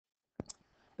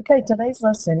Okay, today's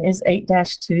lesson is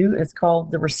 8-2. It's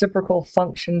called the Reciprocal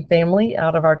Function Family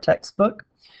out of our textbook.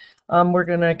 We're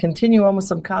going to continue on with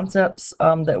some concepts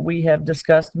that we have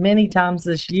discussed many times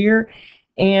this year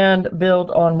and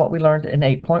build on what we learned in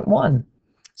 8.1.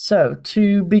 So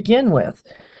to begin with,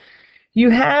 you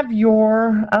have your,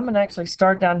 I'm going to actually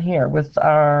start down here with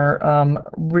our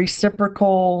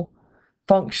reciprocal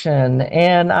function,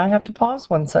 and I have to pause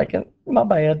 1 second. My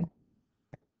bad.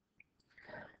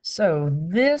 So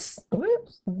this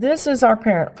is our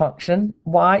parent function,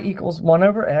 y equals 1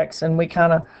 over x, and we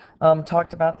kind of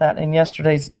talked about that in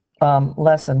yesterday's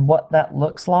lesson, what that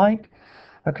looks like.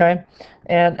 Okay,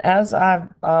 and as I've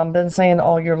been saying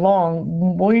all year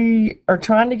long, we are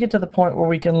trying to get to the point where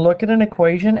we can look at an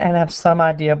equation and have some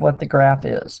idea of what the graph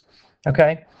is.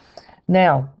 Okay,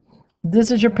 now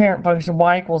this is your parent function,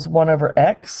 y equals 1 over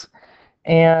x,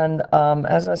 and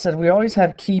as I said, we always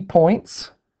have key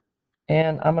points.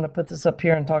 And I'm going to put this up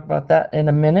here and talk about that in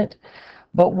a minute.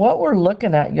 But what we're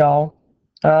looking at, y'all,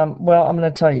 well, I'm going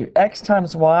to tell you, x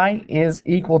times y is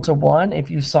equal to 1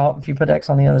 if you put x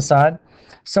on the other side.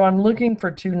 So I'm looking for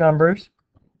two numbers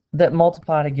that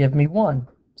multiply to give me 1.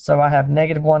 So I have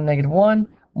 -1,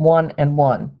 1, and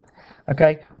 1.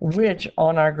 Okay, which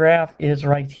on our graph is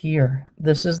right here.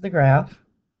 This is the graph.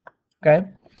 Okay,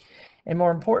 and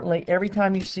more importantly, every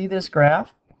time you see this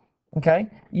graph, okay,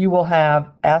 you will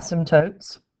have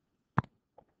asymptotes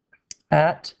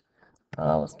at,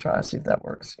 let's try to see if that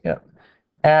works. Yep,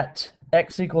 at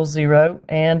x equals 0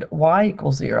 and y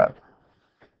equals 0.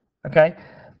 Okay,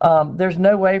 there's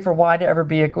no way for y to ever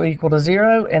be equal to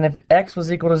 0, and if x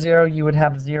was equal to 0, you would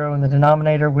have 0 in the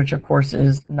denominator, which of course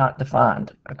is not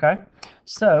defined. Okay,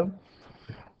 so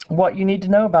what you need to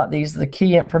know about these, the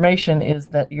key information is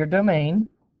that your domain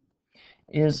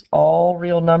is all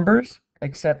real numbers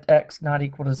except x not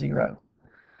equal to 0.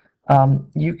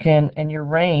 You can, and your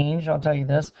range, I'll tell you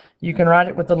this, you can write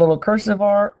it with a little cursive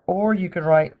R, or you could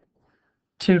write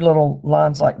two little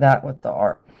lines like that with the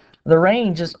R. The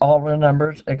range is all real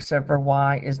numbers except for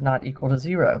y is not equal to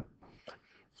 0.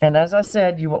 And as I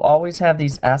said, you will always have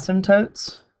these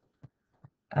asymptotes.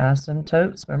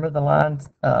 Asymptotes, remember the lines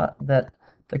that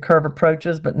the curve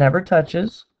approaches but never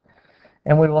touches.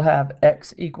 And we will have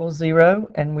x equals 0,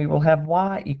 and we will have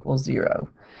y equals 0.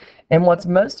 And what's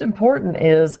most important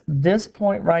is this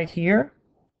point right here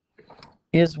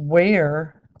is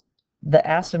where the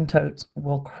asymptotes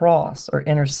will cross or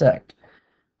intersect.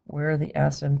 Where the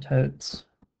asymptotes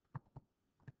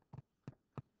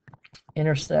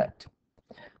intersect.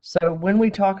 So when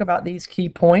we talk about these key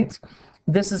points,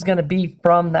 this is going to be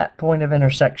from that point of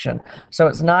intersection. So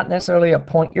it's not necessarily a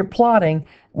point you're plotting,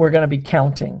 we're going to be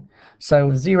counting.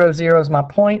 So 0, 0 is my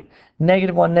point.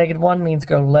 -1, -1 means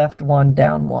go left 1,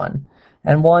 down 1.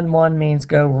 And 1, 1 means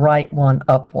go right 1,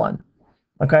 up 1.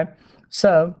 Okay?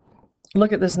 So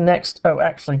look at this next. Oh,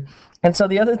 actually. And so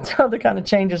the other kind of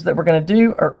changes that we're going to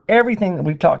do are everything that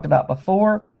we've talked about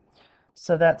before.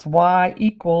 So that's y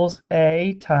equals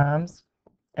a times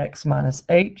x minus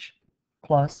h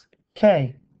plus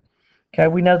k. Okay,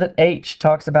 we know that h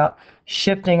talks about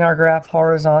shifting our graph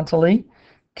horizontally.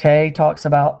 K talks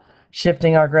about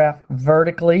shifting our graph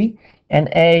vertically, and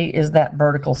A is that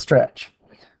vertical stretch.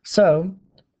 So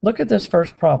look at this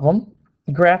first problem,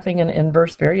 graphing an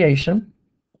inverse variation.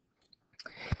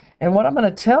 And what I'm going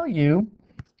to tell you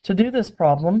to do this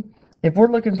problem, if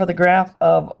we're looking for the graph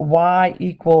of y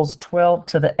equals 12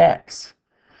 to the x,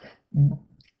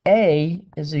 A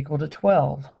is equal to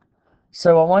 12.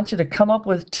 So I want you to come up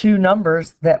with two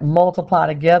numbers that multiply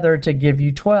together to give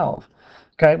you 12.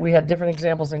 Okay, we had different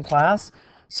examples in class.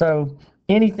 So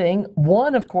anything,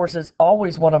 1 of course is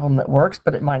always one of them that works,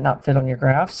 but it might not fit on your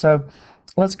graph. So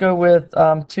let's go with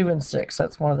 2 and 6.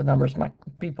 That's one of the numbers my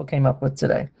people came up with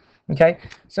today. Okay,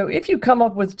 so if you come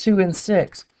up with 2 and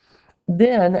 6,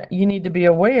 then you need to be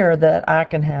aware that I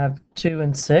can have 2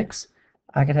 and 6.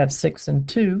 I could have 6 and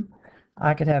 2.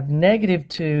 I could have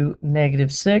 -2,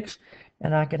 -6,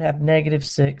 and I could have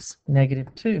 -6,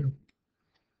 -2.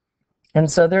 And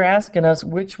so they're asking us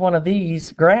which one of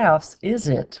these graphs is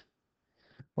it?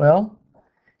 Well,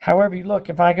 however you look,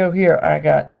 if I go here, I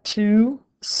got 2,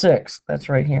 6. That's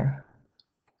right here.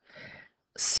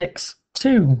 6,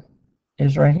 2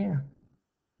 is right here.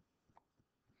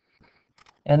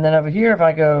 And then over here, if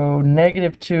I go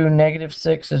 -2,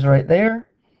 -6 is right there.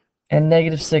 And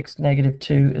 -6,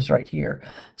 -2 is right here.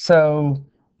 So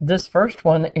this first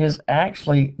one is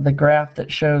actually the graph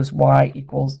that shows y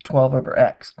equals 12 over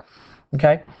x.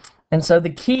 Okay, and so the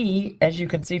key, as you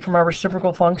can see from our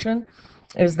reciprocal function,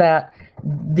 is that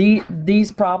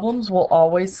these problems will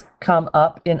always come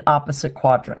up in opposite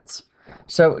quadrants.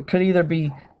 So it could either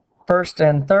be first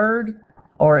and third,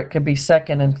 or it could be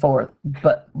second and fourth.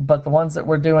 But the ones that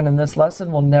we're doing in this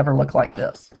lesson will never look like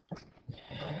this.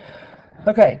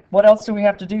 Okay, what else do we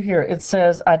have to do here? It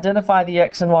says identify the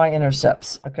X and Y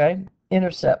intercepts. Okay,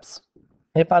 intercepts.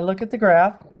 If I look at the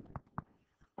graph,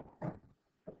 let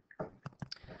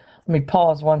me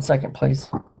pause 1 second,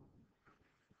 please.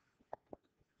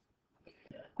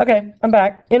 Okay, I'm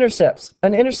back. Intercepts.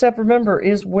 An intercept, remember,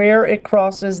 is where it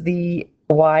crosses the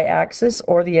y-axis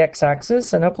or the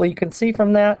x-axis, and hopefully you can see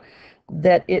from that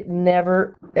it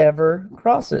never, ever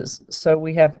crosses. So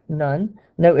we have none,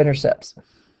 no intercepts.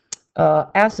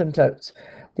 Asymptotes.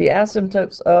 The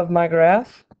asymptotes of my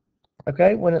graph,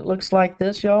 okay, when it looks like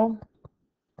this, y'all,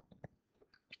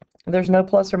 there's no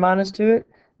plus or minus to it.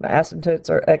 My asymptotes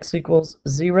are x equals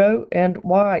 0 and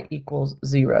y equals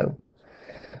 0.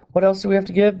 What else do we have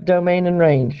to give? Domain and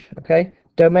range. Okay,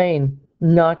 domain,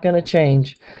 not going to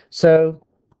change. So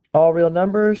all real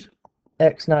numbers,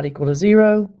 x not equal to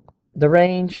 0. The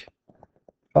range,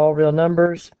 all real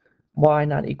numbers, y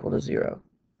not equal to 0.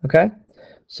 Okay,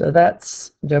 so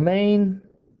that's domain,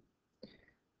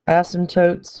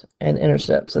 asymptotes, and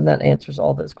intercepts, and that answers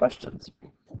all those questions.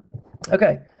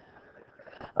 Okay.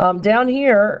 Down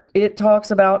here, it talks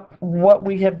about what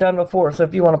we have done before. So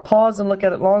if you want to pause and look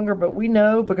at it longer, but we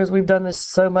know, because we've done this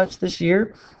so much this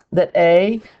year, that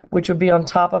A, which would be on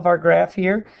top of our graph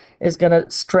here, is going to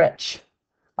stretch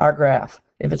our graph.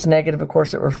 If it's negative, of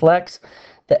course, it reflects.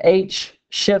 The H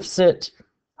shifts it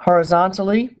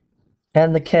horizontally,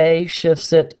 and the K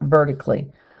shifts it vertically.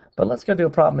 But let's go do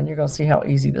a problem, and you're going to see how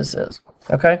easy this is.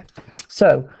 Okay?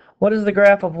 So what is the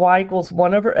graph of y equals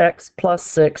 1 over x plus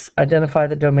 6? Identify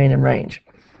the domain and range.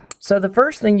 So the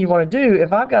first thing you want to do,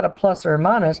 if I've got a plus or a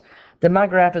minus, then my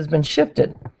graph has been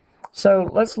shifted. So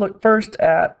let's look first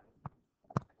at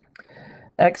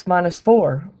x minus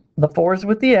 4. The 4 is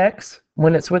with the x.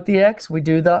 When it's with the x, we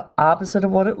do the opposite of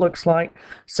what it looks like.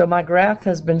 So my graph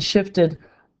has been shifted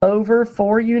over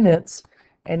 4 units,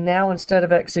 and now instead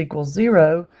of x equals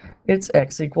 0, it's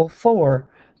x equals 4.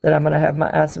 That I'm going to have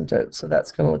my asymptote. So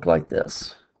that's going to look like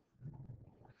this.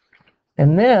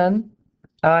 And then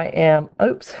I am,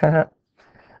 oops,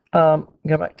 go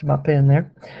back to my pen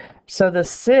there. So the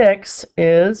 6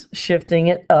 is shifting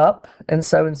it up. And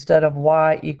so instead of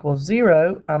y equals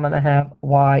 0, I'm going to have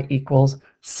y equals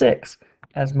 6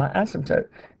 as my asymptote.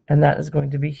 And that is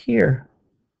going to be here.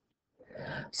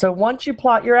 So once you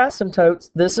plot your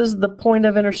asymptotes, this is the point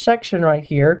of intersection right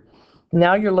here.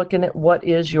 Now you're looking at what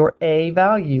is your A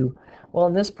value. Well,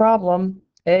 in this problem,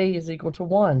 A is equal to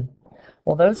 1.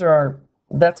 Well,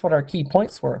 that's what our key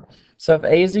points were. So if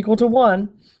A is equal to 1,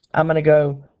 I'm going to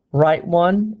go right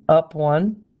 1, up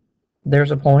 1.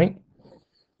 There's a point.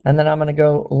 And then I'm going to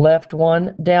go left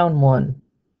 1, down 1.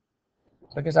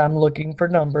 Because I'm looking for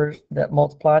numbers that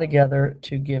multiply together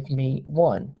to give me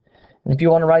 1. And if you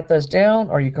want to write those down,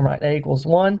 or you can write A equals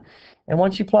 1. And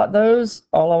once you plot those,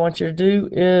 all I want you to do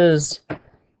is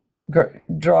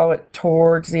draw it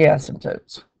towards the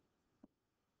asymptotes.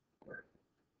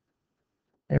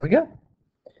 There we go.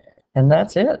 And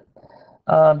that's it.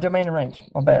 Domain and range.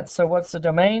 My bad. So what's the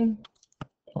domain?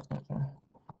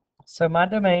 So my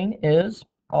domain is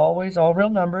always all real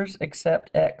numbers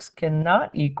except x cannot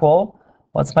equal,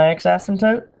 what's my x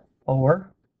asymptote?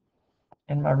 4.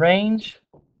 And my range,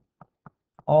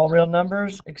 all real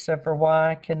numbers except for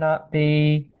y cannot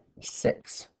be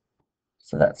 6.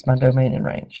 So that's my domain and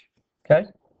range. Okay?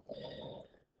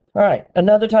 All right.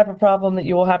 Another type of problem that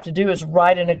you will have to do is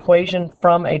write an equation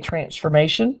from a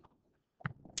transformation.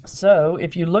 So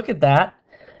if you look at that,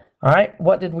 all right,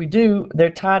 what did we do? They're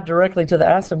tied directly to the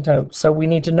asymptote. So we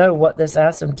need to know what this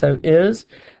asymptote is.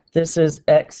 This is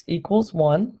x equals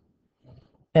 1.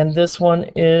 And this one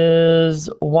is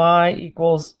y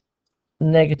equals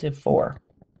 -4.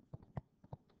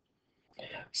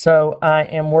 So I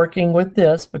am working with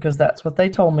this because that's what they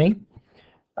told me.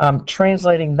 I'm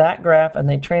translating that graph, and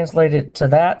they translate it to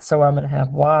that. So I'm going to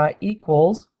have y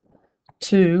equals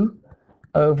 2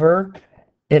 over,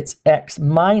 it's x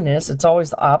minus, it's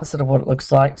always the opposite of what it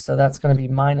looks like. So that's going to be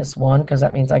 -1 because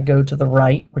that means I go to the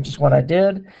right, which is what I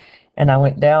did. And I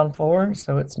went down 4,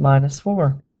 so it's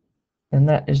 -4. And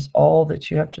that is all that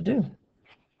you have to do.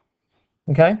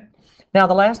 Okay? Now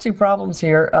the last two problems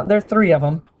here, there are 3 of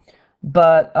them.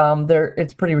 But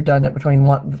it's pretty redundant between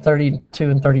 32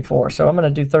 and 34. So I'm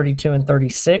going to do 32 and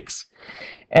 36.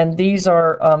 And these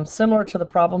are similar to the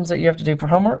problems that you have to do for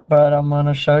homework, but I'm going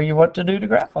to show you what to do to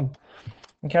graph them.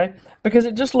 Okay? Because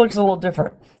it just looks a little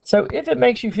different. So if it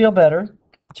makes you feel better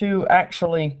to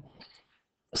actually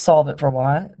solve it for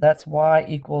y, that's y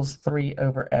equals 3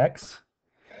 over x.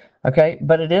 Okay?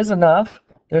 But it is enough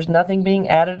There's nothing being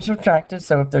added or subtracted.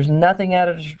 So if there's nothing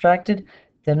added or subtracted,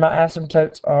 then my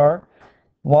asymptotes are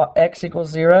x equals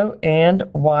 0 and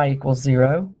y equals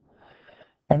 0.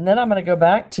 And then I'm going to go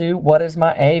back to what is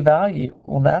my a value?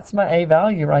 Well, that's my a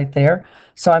value right there.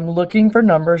 So I'm looking for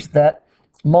numbers that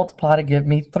multiply to give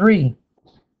me 3.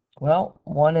 Well,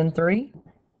 1 and 3,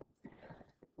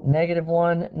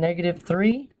 -1,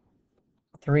 -3,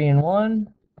 3 and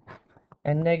 1,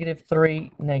 and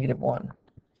 -3, -1.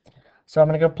 So I'm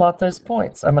going to go plot those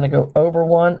points. I'm going to go over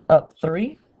 1, up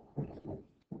 3,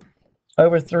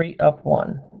 over 3, up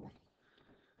 1.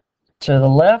 To the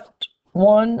left,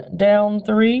 1, down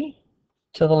 3,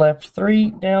 to the left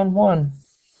 3, down 1.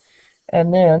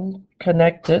 And then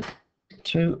connect it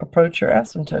to approach your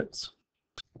asymptotes.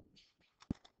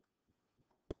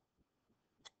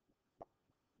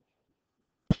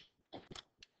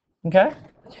 Okay?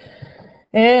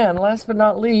 And last but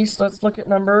not least, let's look at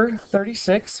number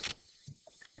 36.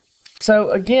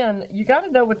 So again, you got to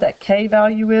know what that k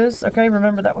value is. Okay,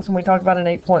 remember that was when we talked about an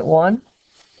 8.1.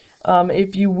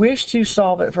 If you wish to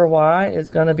solve it for y,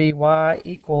 it's going to be y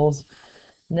equals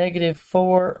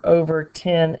 -4 over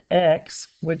 10x,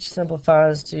 which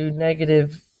simplifies to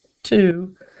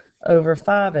 -2 over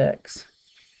 5x.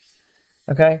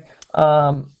 Okay,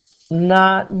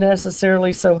 not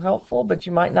necessarily so helpful, but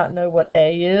you might not know what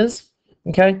a is.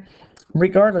 Okay,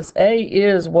 regardless, a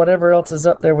is whatever else is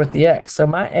up there with the x. So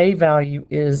my a value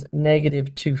is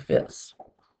 -2/5.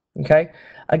 Okay,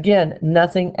 again,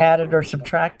 nothing added or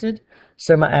subtracted.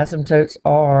 So my asymptotes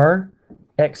are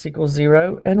x equals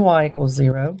 0 and y equals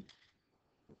 0.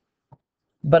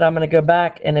 But I'm going to go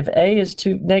back, and if a is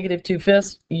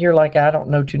 -2/5, you're like, I don't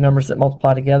know two numbers that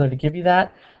multiply together to give you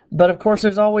that. But of course,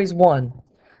 there's always 1.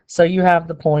 So you have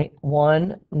the point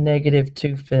 1,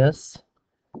 -2/5,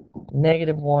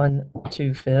 -1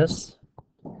 2/5.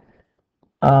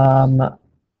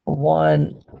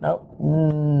 1,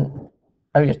 no,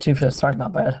 oh yeah, 2/5, sorry, my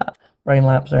bad. Brain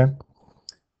lapse there.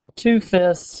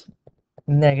 2/5,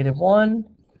 -1,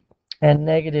 and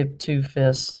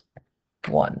 -2/5,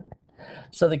 1.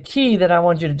 So the key that I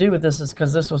want you to do with this is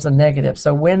because this was a negative.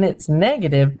 So when it's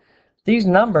negative, these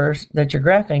numbers that you're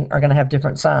graphing are going to have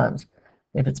different signs.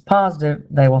 If it's positive,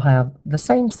 they will have the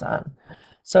same sign.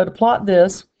 So to plot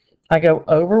this, I go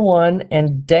over 1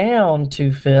 and down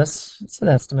 2/5. It's an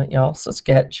estimate, y'all, so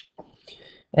sketch.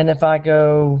 And if I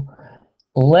go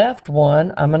left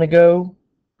 1, I'm going to go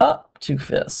up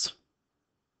 2/5.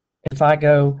 If I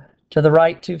go to the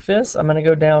right 2/5, I'm going to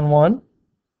go down 1.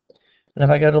 And if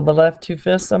I go to the left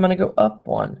 2/5, I'm going to go up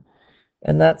 1.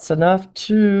 And that's enough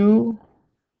to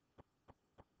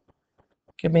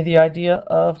give me the idea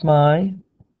of my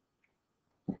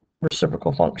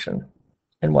reciprocal function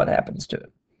and what happens to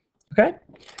it. Okay?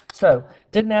 So,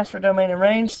 didn't ask for domain and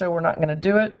range, so we're not going to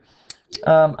do it.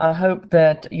 I hope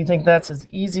that you think that's as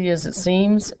easy as it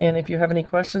seems. And if you have any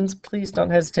questions, please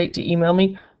don't hesitate to email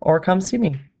me or come see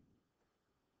me.